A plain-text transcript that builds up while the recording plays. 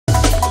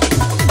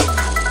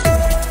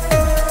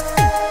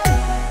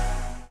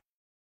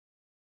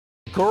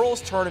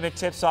Girls tournament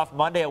tips off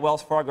Monday at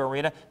Wells Fargo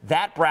Arena.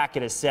 That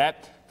bracket is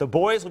set. The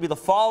boys will be the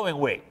following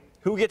week.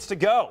 Who gets to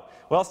go?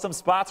 Well, some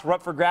spots were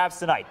up for grabs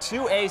tonight.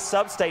 2A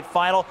sub-state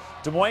final.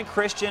 Moines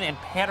Christian and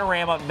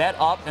Panorama met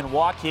up in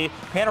Waukee.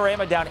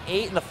 Panorama down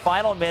 8 in the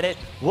final minute.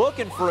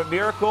 Looking for a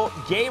miracle.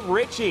 Gabe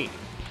Ritchie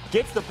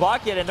gets the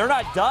bucket, and they're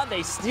not done.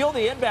 They steal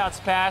the inbounds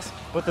pass,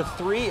 but the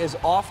three is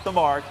off the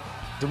mark.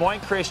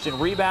 Moines Christian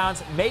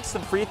rebounds, makes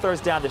some free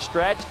throws down the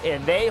stretch,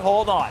 and they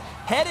hold on.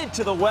 Headed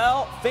to the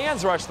well,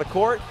 fans rush the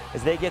court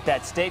as they get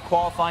that state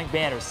qualifying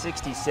banner,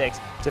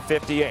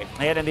 66-58.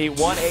 And in the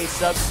 1A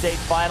sub-state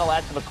final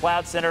at the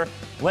McLeod Center,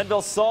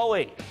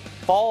 Linville-Sully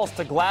falls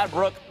to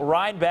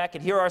Gladbrook-Rhinebeck.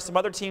 And here are some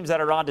other teams that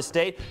are on to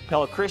state: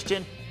 Pella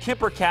Christian,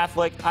 Kemper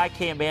Catholic,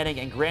 IK Manning,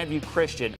 and Grandview Christian.